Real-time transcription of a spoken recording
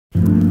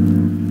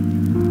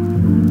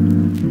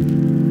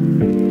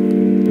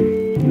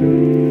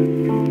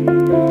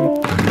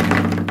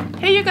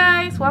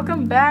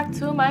welcome back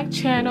to my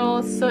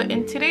channel. So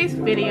in today's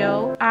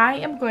video I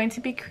am going to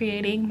be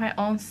creating my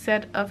own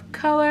set of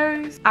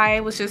colors. I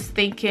was just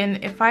thinking,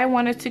 if I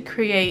wanted to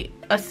create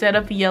a set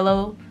of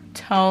yellow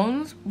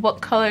tones, what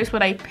colors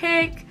would I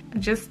pick?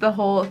 Just the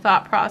whole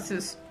thought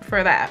process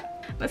for that.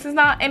 This is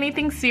not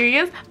anything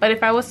serious, but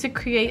if I was to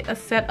create a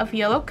set of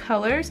yellow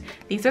colors,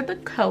 these are the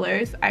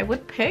colors I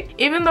would pick.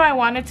 Even though I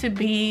want it to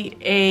be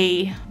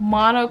a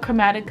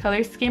monochromatic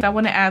color scheme, I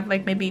want to add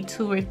like maybe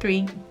 2 or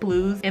 3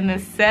 blues in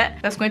this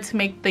set. That's going to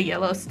make the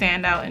yellow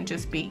stand out and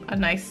just be a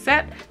nice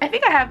set. I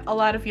think I have a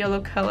lot of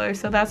yellow colors,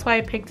 so that's why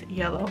I picked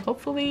yellow.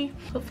 Hopefully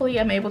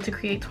I'm able to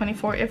create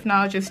 24. If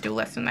not, I'll just do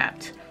less than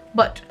that.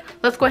 But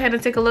let's go ahead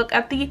and take a look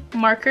at the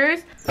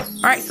markers.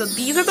 Alright, so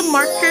these are the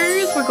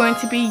markers we're going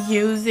to be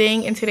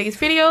using in today's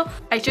video.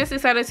 I just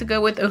decided to go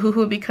with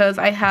ohuhu because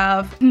I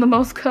have the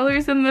most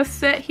colors in this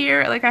set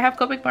here. Like, I have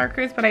Copic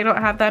markers, but I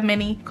don't have that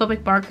many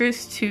Copic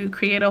markers to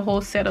create a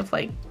whole set of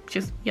like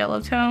just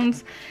yellow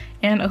tones.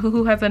 And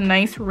ohuhu has a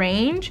nice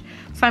range.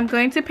 So I'm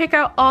going to pick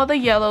out all the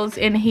yellows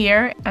in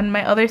here and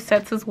my other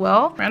sets as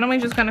well. Randomly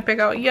just gonna pick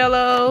out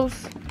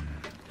yellows.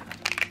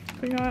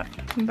 We got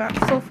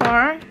that so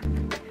far.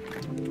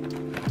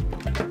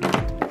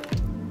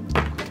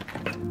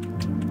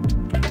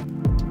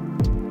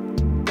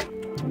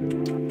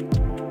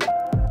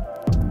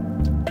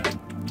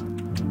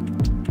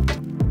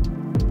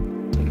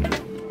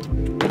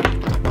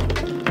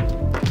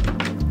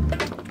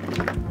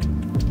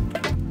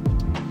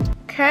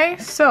 Okay,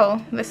 so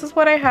this is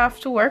what I have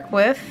to work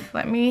with.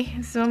 Let me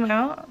zoom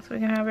out so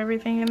we can have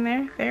everything in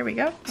there. There we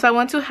go. So I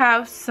want to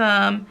have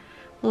some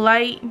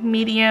light,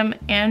 medium,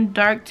 and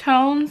dark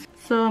tones.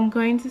 So I'm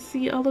going to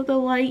see all of the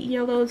light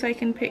yellows I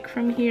can pick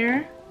from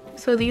here.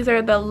 So these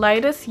are the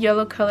lightest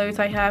yellow colors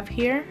I have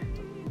here.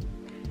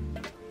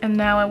 And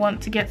now I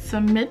want to get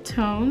some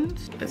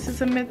midtones. This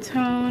is a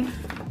midtone.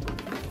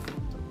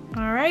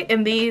 Alright,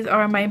 and these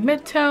are my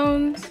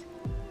midtones.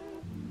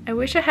 I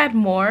wish I had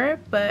more,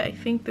 but I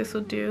think this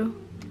will do.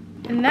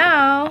 And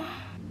now,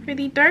 for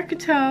the darker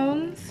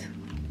tones,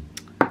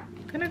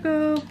 I'm gonna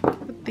go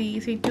with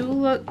these. They do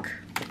look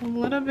a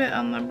little bit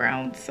on the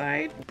brown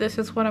side. This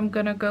is what I'm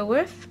gonna go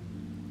with.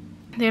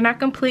 They're not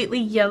completely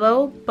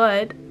yellow,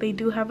 but they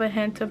do have a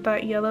hint of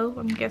that yellow.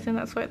 I'm guessing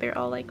that's why they're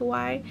all like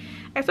Y.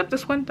 Except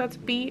this one, that's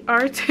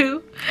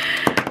BR2.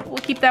 We'll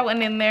keep that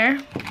one in there.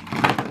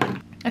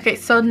 Okay,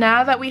 so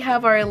now that we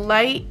have our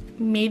light,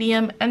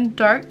 medium, and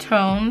dark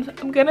tones,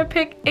 I'm gonna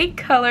pick 8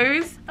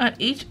 colors on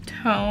each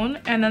tone,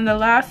 and then the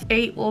last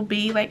 8 will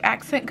be like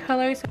accent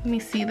colors. Let me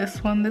see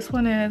this one. This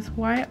one is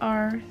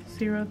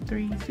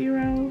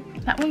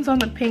YR030. That one's on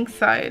the pink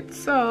side,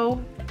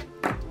 so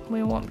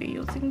we won't be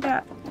using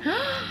that.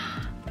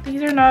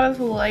 These are not as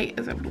light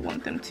as I would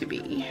want them to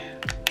be.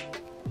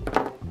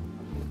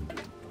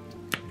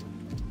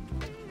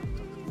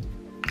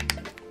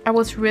 I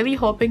was really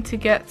hoping to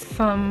get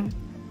some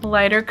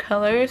lighter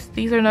colors.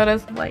 These are not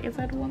as light as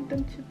I'd want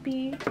them to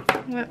be.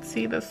 Let's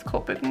see this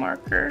Copic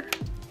marker.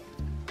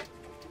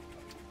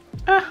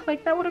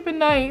 Like that would have been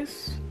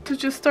nice to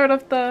just start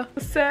off the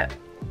set.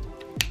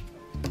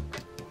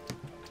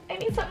 I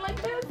need something like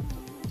this.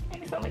 I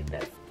need something like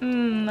this.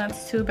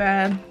 That's too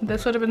bad.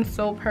 This would have been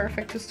so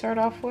perfect to start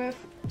off with.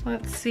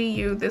 Let's see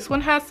you. This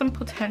one has some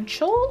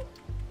potential.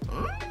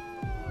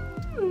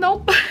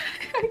 Nope.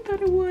 I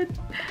thought it would.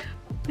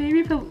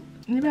 Maybe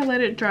I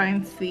let it dry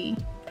and see.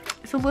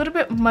 It's a little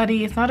bit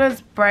muddy. It's not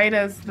as bright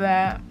as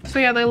that. So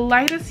yeah, the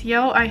lightest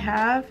yellow I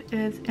have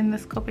is in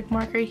this Copic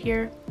marker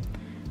here.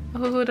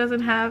 Ohuhu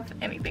doesn't have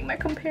anything that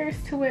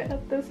compares to it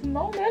at this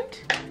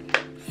moment.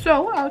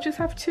 So I'll just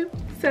have to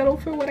settle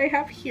for what I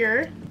have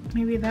here.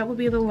 Maybe that will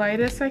be the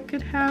lightest I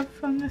could have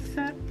on this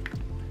set.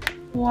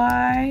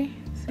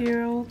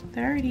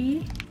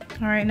 Y030.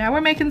 All right, now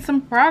we're making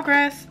some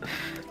progress.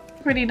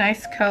 Pretty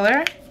nice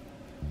color.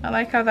 I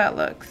like how that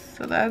looks.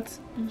 So that's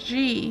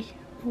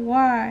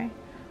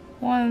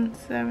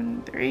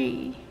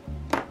GY173.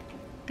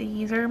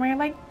 These are my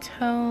light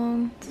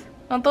tones.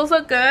 Don't those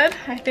look good?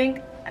 I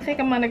think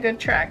I'm on a good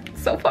track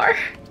so far.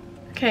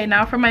 Okay,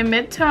 now for my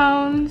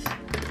midtones.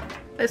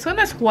 This one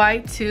is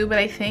Y2, but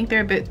I think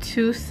they're a bit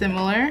too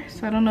similar,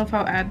 so I don't know if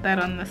I'll add that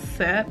on the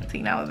set.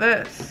 See, now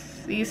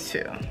these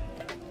two.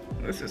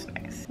 This is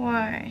nice.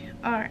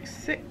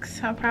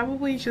 YR6. I'll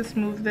probably just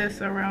move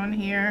this around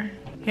here.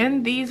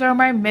 And these are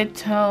my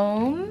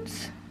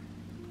midtones.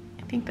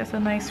 I think that's a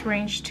nice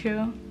range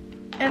too.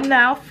 And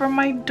now for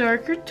my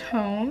darker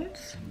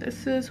tones.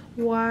 This is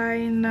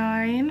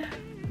Y9.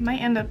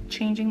 Might end up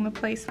changing the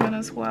placement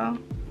as well.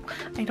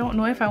 I don't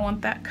know if I want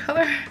that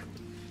color.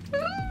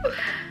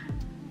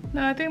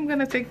 No, I think I'm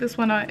gonna take this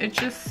one out.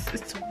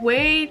 It's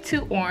way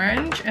too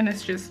orange, and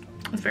it's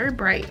very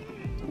bright.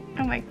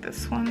 I like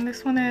this one.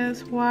 This one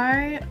is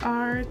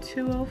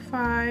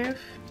YR205.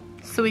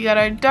 So we got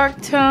our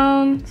dark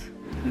tones,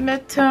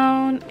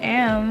 mid-tone,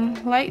 and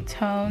light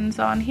tones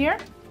on here.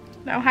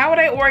 Now, how would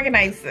I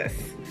organize this?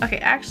 Okay,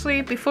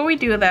 actually, before we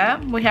do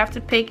that, we have to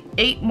pick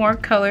 8 more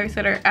colors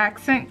that are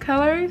accent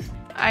colors.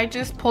 I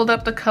just pulled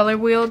up the color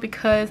wheel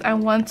because I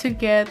want to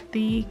get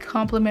the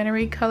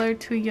complementary color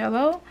to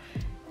yellow,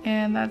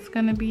 and that's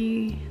gonna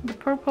be the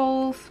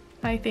purples.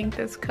 I think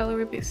this color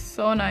would be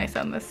so nice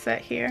on this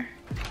set here.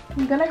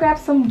 I'm gonna grab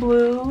some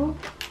blue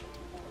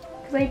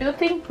because I do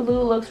think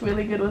blue looks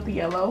really good with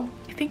yellow.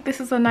 I think this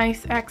is a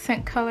nice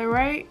accent color,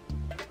 right?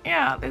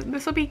 Yeah,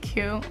 this will be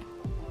cute.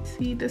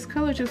 See, this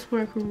color just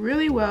worked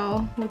really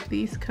well with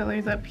these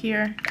colors up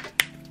here.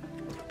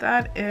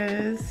 That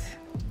is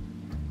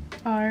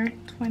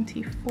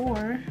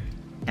R24.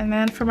 And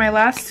then for my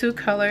last two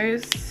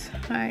colors,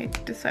 I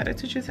decided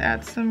to just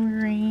add some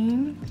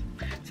green.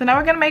 So now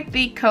we're gonna make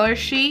the color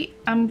sheet.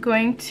 I'm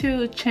going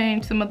to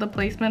change some of the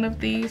placement of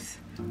these.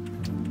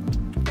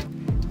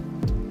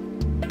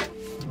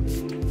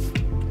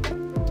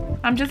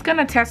 I'm just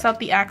gonna test out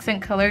the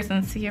accent colors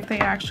and see if they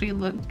actually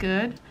look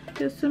good,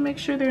 just to make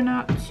sure they're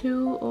not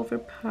too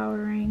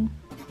overpowering.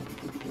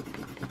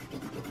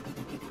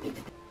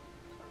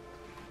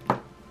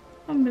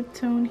 A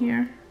mid-tone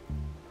here.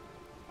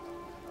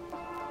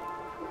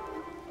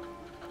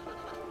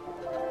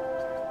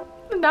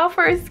 Now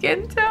for her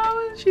skin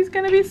tone, she's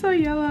gonna be so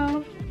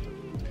yellow.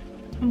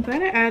 I'm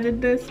glad I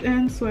added this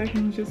in so I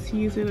can just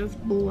use it as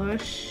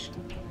blush.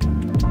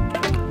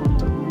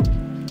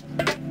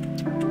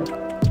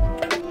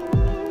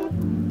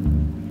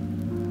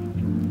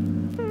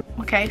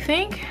 Okay,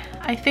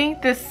 I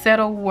think this set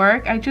will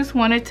work. I just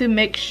wanted to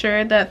make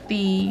sure that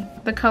the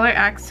color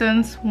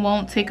accents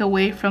won't take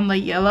away from the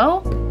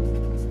yellow.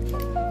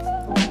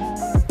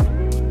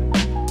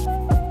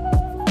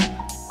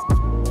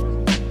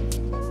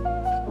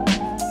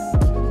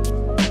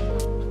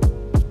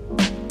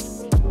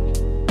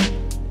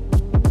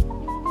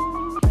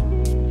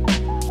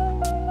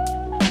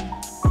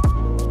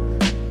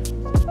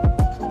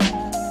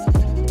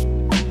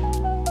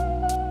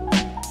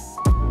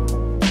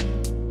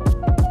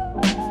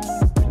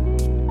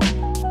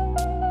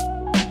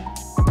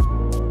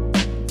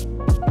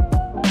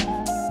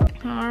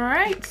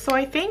 So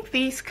I think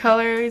these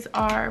colors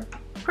are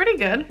pretty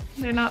good.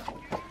 They're not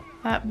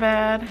that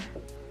bad.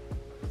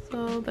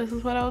 So this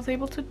is what I was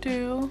able to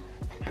do.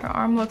 Her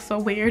arm looks so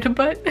weird,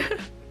 but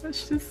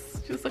let's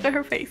just look at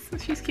her face.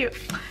 She's cute.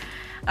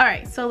 All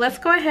right, so let's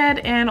go ahead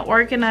and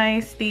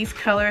organize these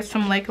colors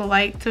from like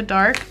light to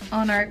dark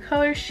on our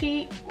color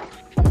sheet.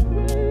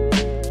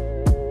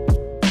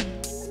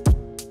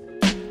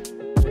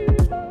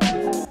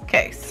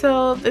 Okay,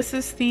 so this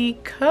is the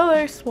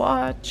color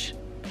swatch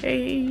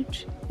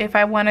page. If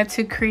I wanted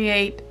to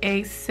create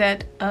a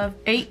set of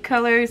 8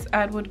 colors,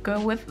 I would go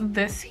with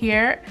this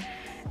here.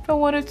 If I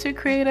wanted to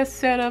create a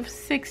set of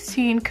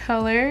 16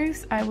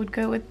 colors, I would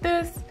go with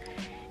this.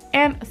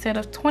 And a set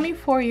of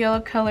 24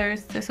 yellow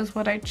colors, this is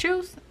what I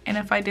choose. And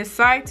if I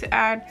decide to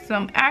add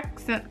some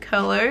accent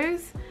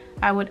colors,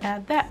 I would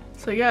add that.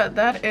 So yeah,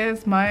 that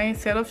is my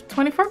set of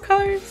 24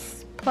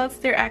 colors plus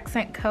their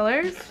accent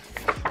colors.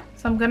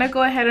 So I'm gonna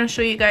go ahead and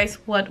show you guys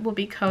what we'll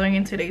be coloring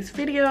in today's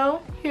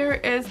video. Here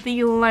is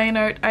the line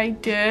art I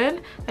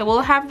did. I will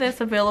have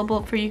this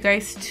available for you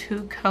guys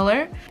to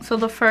color. So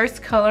the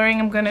first coloring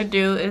I'm gonna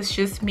do is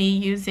just me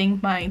using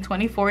my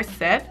 24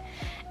 set.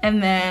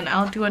 And then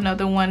I'll do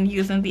another one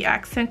using the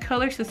accent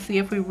colors to see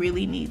if we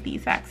really need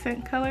these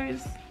accent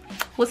colors.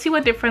 We'll see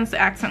what difference the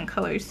accent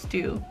colors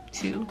do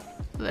to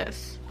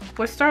this.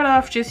 We'll start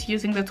off just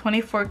using the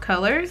 24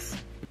 colors.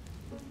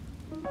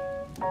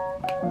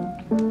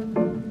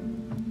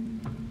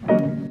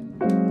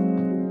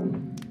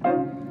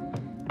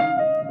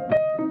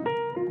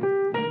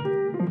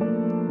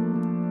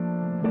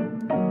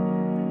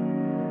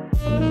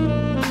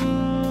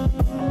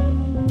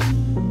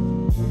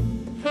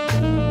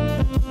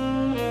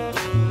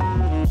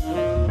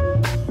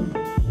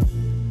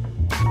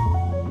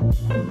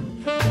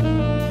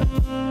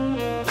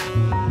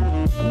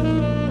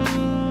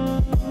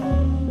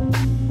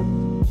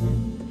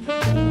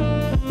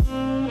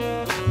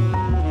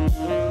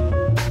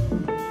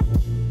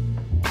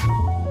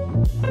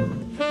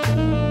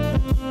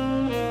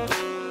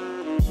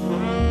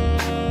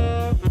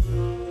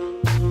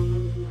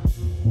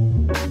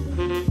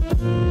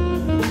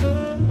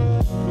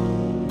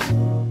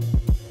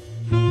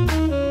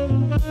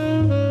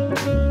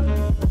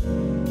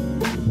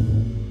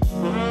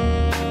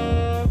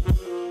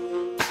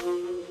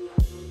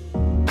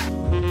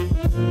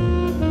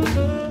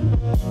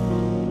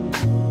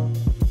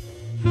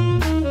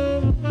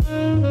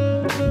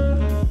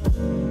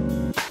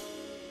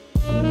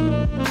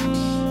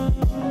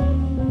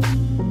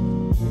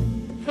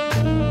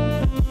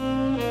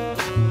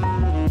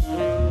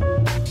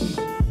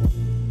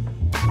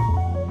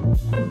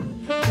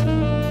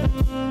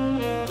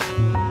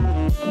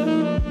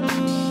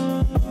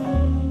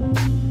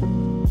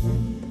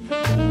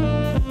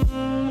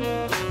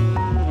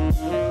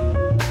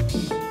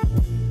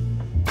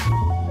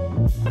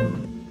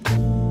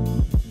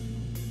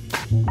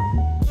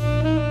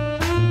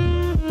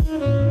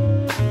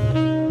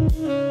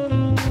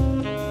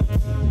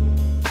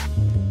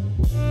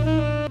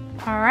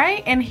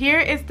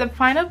 here is the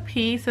final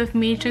piece of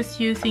me just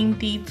using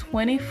the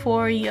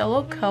 24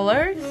 yellow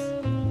colors.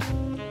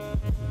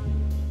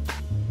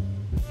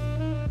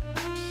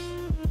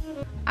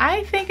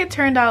 I think it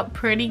turned out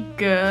pretty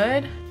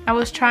good. I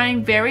was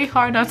trying very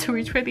hard not to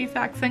reach for these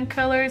accent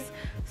colors.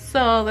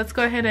 So let's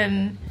go ahead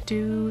and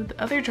do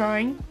the other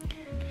drawing.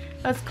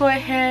 Let's go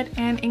ahead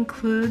and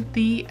include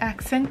the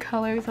accent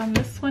colors on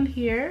this one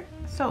here.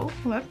 So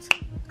let's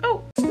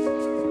go.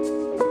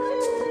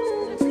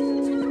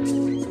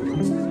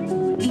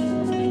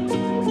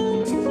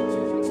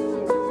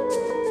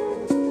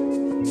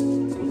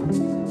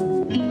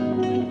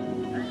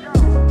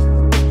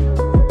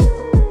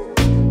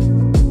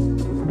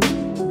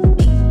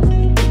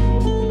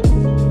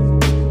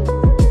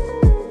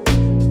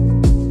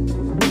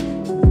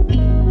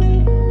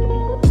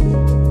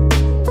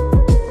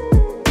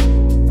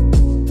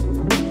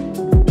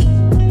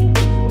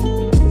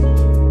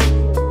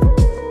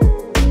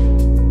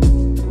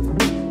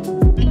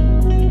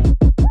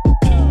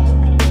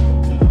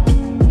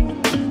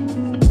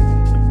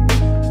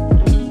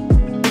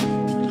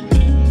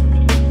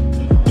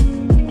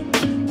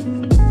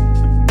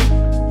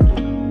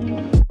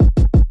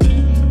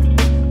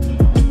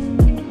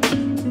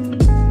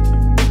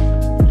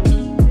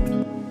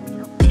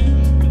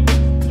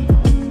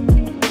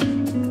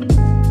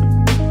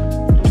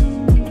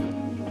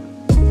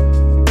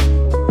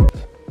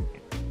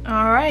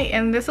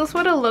 And this is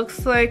what it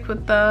looks like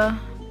with the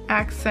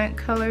accent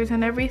colors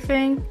and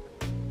everything.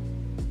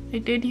 I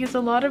did use a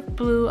lot of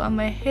blue on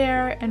the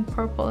hair and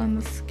purple in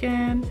the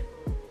skin.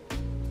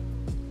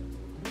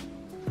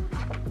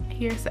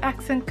 Here's the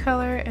accent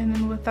color, and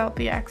then without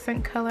the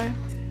accent color.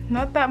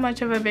 Not that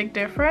much of a big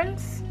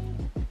difference.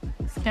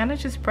 It's kind of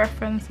just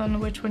preference on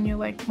which one you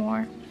like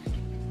more.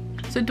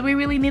 So do we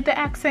really need the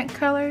accent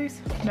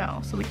colors?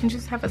 No, so we can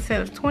just have a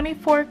set of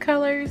 24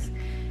 colors.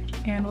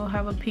 And we'll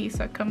have a piece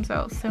that comes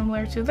out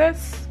similar to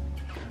this.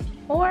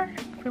 Or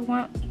if we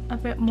want a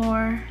bit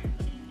more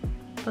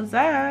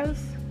pizzazz,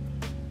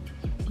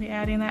 we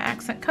add in that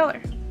accent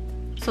color.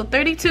 So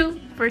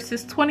 32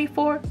 versus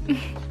 24.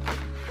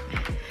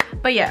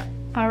 But yeah,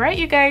 alright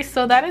you guys,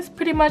 so that is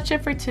pretty much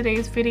it for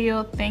today's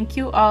video. Thank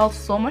you all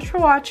so much for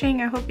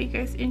watching. I hope you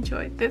guys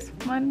enjoyed this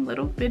fun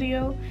little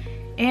video.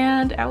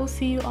 And I will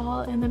see you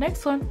all in the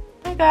next one.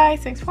 Bye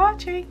guys, thanks for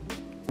watching.